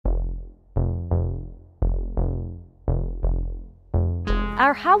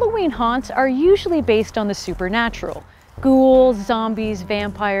Our Halloween haunts are usually based on the supernatural. Ghouls, zombies,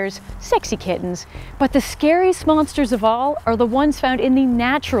 vampires, sexy kittens. But the scariest monsters of all are the ones found in the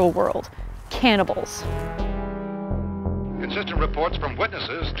natural world, cannibals. Consistent reports from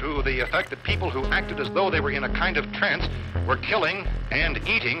witnesses to the effect that people who acted as though they were in a kind of trance were killing and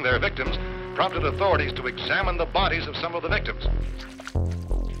eating their victims prompted authorities to examine the bodies of some of the victims.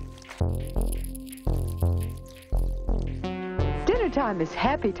 Dinner time is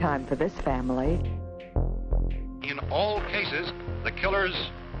happy time for this family. In all cases, the killers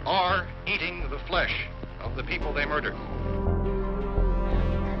are eating the flesh of the people they murdered.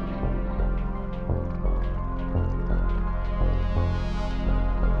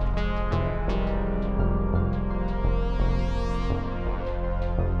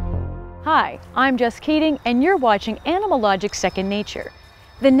 Hi, I'm Jess Keating, and you're watching Animalogic Second Nature.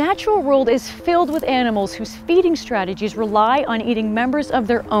 The natural world is filled with animals whose feeding strategies rely on eating members of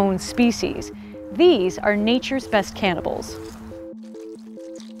their own species. These are nature's best cannibals.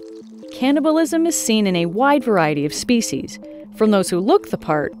 Cannibalism is seen in a wide variety of species, from those who look the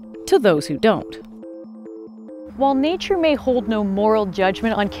part to those who don't. While nature may hold no moral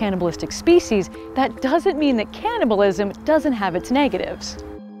judgment on cannibalistic species, that doesn't mean that cannibalism doesn't have its negatives.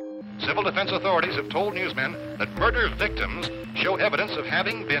 Civil defense authorities have told newsmen that murder victims show evidence of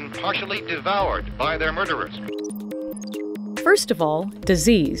having been partially devoured by their murderers. First of all,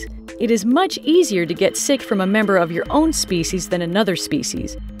 disease. It is much easier to get sick from a member of your own species than another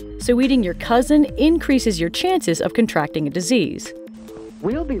species. So eating your cousin increases your chances of contracting a disease.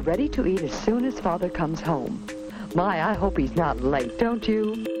 We'll be ready to eat as soon as Father comes home. My, I hope he's not late, don't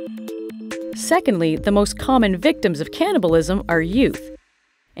you? Secondly, the most common victims of cannibalism are youth.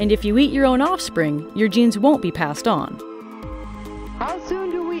 And if you eat your own offspring, your genes won't be passed on. How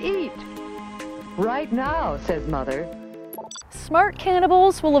soon do we eat? Right now, says Mother. Smart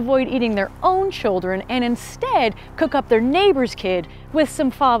cannibals will avoid eating their own children and instead cook up their neighbor's kid with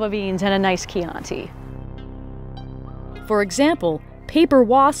some fava beans and a nice Chianti. For example, paper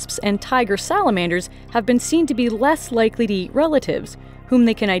wasps and tiger salamanders have been seen to be less likely to eat relatives, whom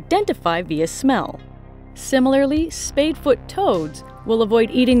they can identify via smell. Similarly, Spadefoot Toads will avoid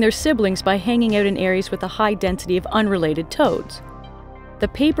eating their siblings by hanging out in areas with a high density of unrelated toads. The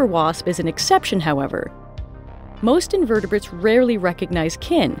paper wasp is an exception, however. Most invertebrates rarely recognize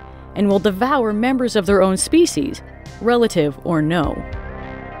kin and will devour members of their own species, relative or no.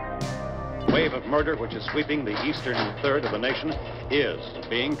 The wave of murder which is sweeping the eastern third of the nation is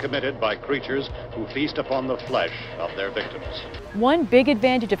being committed by creatures who feast upon the flesh of their victims. One big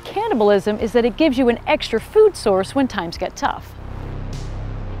advantage of cannibalism is that it gives you an extra food source when times get tough.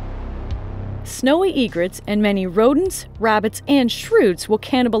 Snowy egrets and many rodents, rabbits, and shrews will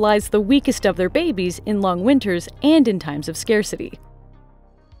cannibalize the weakest of their babies in long winters and in times of scarcity.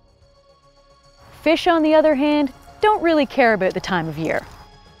 Fish, on the other hand, don't really care about the time of year.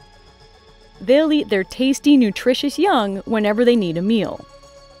 They'll eat their tasty, nutritious young whenever they need a meal.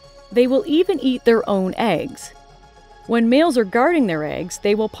 They will even eat their own eggs. When males are guarding their eggs,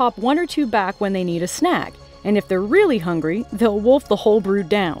 they will pop one or two back when they need a snack, and if they're really hungry, they'll wolf the whole brood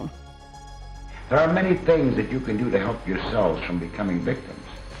down. There are many things that you can do to help yourselves from becoming victims.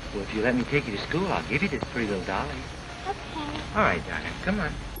 Well, if you let me take you to school, I'll give you this pretty little dolly. Okay. All right, darling, come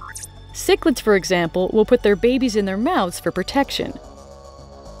on. Cichlids, for example, will put their babies in their mouths for protection.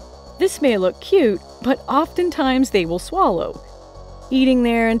 This may look cute, but oftentimes they will swallow, eating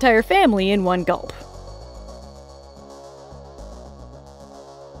their entire family in one gulp.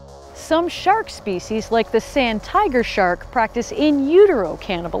 Some shark species, like the sand tiger shark, practice in utero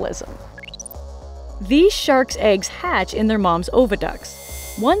cannibalism. These sharks' eggs hatch in their mom's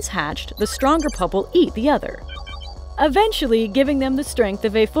oviducts. Once hatched, the stronger pup will eat the other, eventually giving them the strength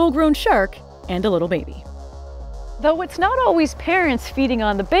of a full-grown shark and a little baby. Though it's not always parents feeding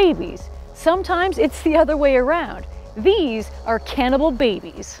on the babies, sometimes it's the other way around. These are cannibal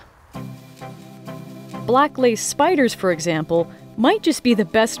babies. Black lace spiders, for example, might just be the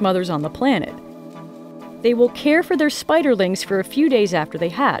best mothers on the planet. They will care for their spiderlings for a few days after they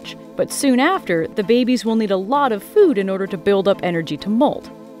hatch, but soon after, the babies will need a lot of food in order to build up energy to molt.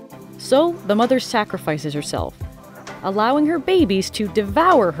 So, the mother sacrifices herself, allowing her babies to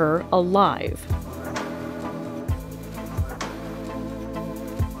devour her alive.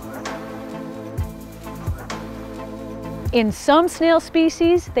 In some snail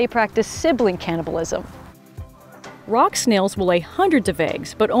species, they practice sibling cannibalism. Rock snails will lay hundreds of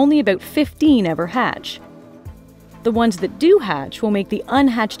eggs, but only about 15 ever hatch. The ones that do hatch will make the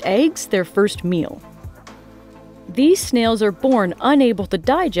unhatched eggs their first meal. These snails are born unable to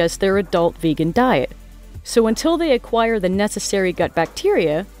digest their adult vegan diet, So until they acquire the necessary gut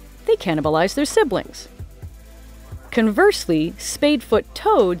bacteria, they cannibalize their siblings. Conversely, Spadefoot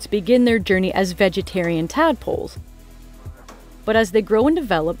Toads begin their journey as vegetarian tadpoles. But as they grow and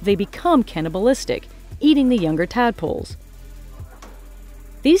develop, they become cannibalistic, eating the younger tadpoles.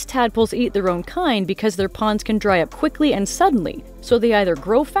 These tadpoles eat their own kind because their ponds can dry up quickly and suddenly, so they either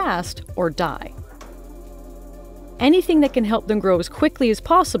grow fast or die. Anything that can help them grow as quickly as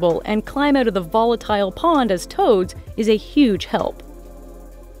possible and climb out of the volatile pond as toads is a huge help.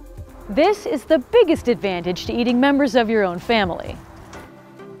 This is the biggest advantage to eating members of your own family.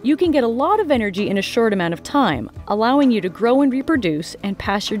 You can get a lot of energy in a short amount of time, allowing you to grow and reproduce and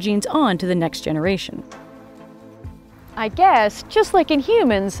pass your genes on to the next generation. I guess, just like in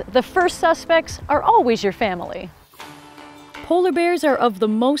humans, the first suspects are always your family. Polar bears are of the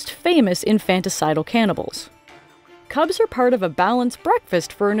most famous infanticidal cannibals. Cubs are part of a balanced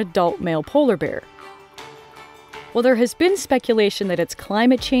breakfast for an adult male polar bear. While there has been speculation that it's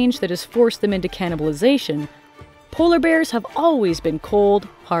climate change that has forced them into cannibalization, polar bears have always been cold,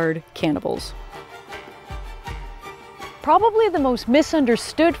 hard cannibals. Probably the most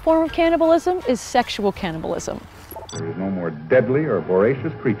misunderstood form of cannibalism is sexual cannibalism. There is no more deadly or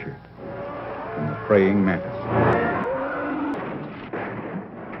voracious creature than the praying mantis.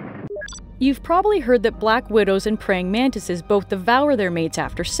 You've probably heard that black widows and praying mantises both devour their mates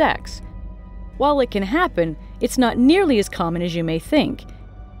after sex. While it can happen, it's not nearly as common as you may think,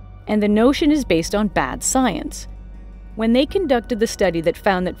 and the notion is based on bad science. When they conducted the study that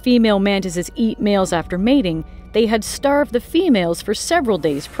found that female mantises eat males after mating, they had starved the females for several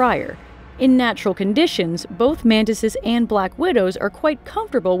days prior. In natural conditions, both mantises and black widows are quite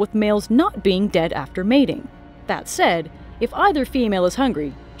comfortable with males not being dead after mating. That said, if either female is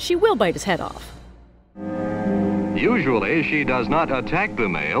hungry, she will bite his head off. Usually, she does not attack the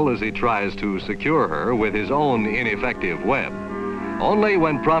male as he tries to secure her with his own ineffective web. Only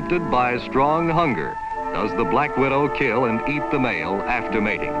when prompted by strong hunger does the black widow kill and eat the male after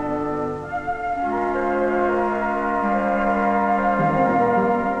mating.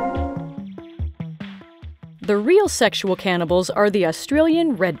 The real sexual cannibals are the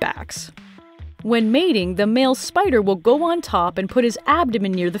Australian redbacks. When mating, the male spider will go on top and put his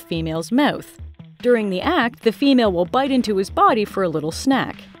abdomen near the female's mouth. During the act, the female will bite into his body for a little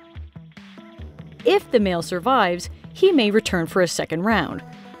snack. If the male survives, he may return for a second round.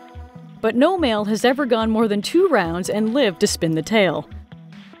 But no male has ever gone more than 2 rounds and lived to spin the tail.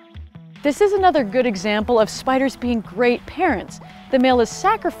 This is another good example of spiders being great parents. The male is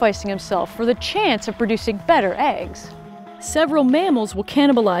sacrificing himself for the chance of producing better eggs. Several mammals will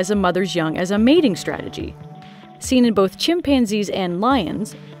cannibalize a mother's young as a mating strategy. Seen in both chimpanzees and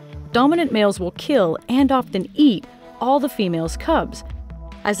lions, dominant males will kill and often eat all the female's cubs,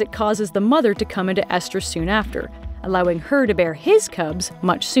 as it causes the mother to come into estrus soon after, allowing her to bear his cubs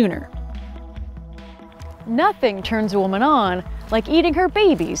much sooner. Nothing turns a woman on like eating her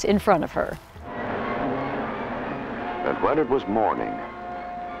babies in front of her. And when it was morning,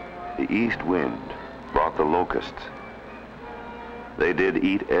 the east wind brought the locusts. They did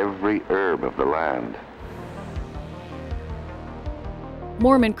eat every herb of the land.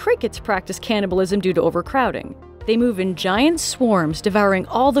 Mormon crickets practice cannibalism due to overcrowding. They move in giant swarms, devouring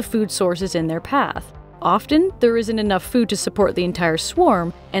all the food sources in their path. Often, there isn't enough food to support the entire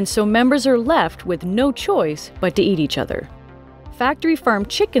swarm, and so members are left with no choice but to eat each other. Factory farm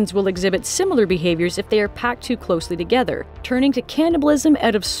chickens will exhibit similar behaviors if they are packed too closely together, turning to cannibalism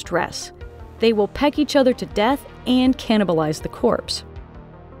out of stress. They will peck each other to death and cannibalize the corpse.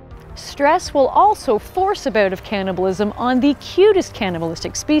 Stress will also force a bout of cannibalism on the cutest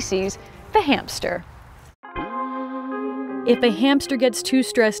cannibalistic species, the hamster. If a hamster gets too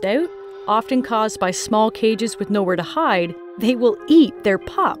stressed out, often caused by small cages with nowhere to hide, they will eat their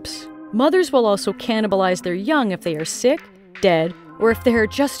pups. Mothers will also cannibalize their young if they are sick, dead, or if there are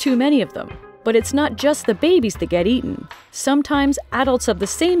just too many of them. But it's not just the babies that get eaten. Sometimes adults of the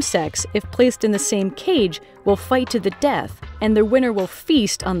same sex, if placed in the same cage, will fight to the death, and the winner will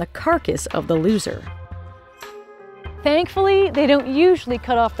feast on the carcass of the loser. Thankfully, they don't usually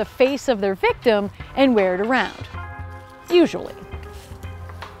cut off the face of their victim and wear it around. Usually.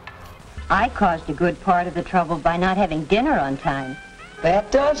 I caused a good part of the trouble by not having dinner on time.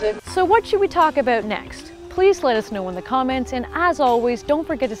 That does it. So what should we talk about next? Please let us know in the comments, and as always, don't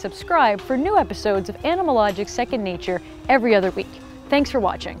forget to subscribe for new episodes of Animalogic Second Nature every other week. Thanks for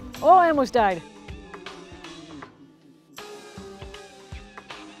watching. Oh, I almost died.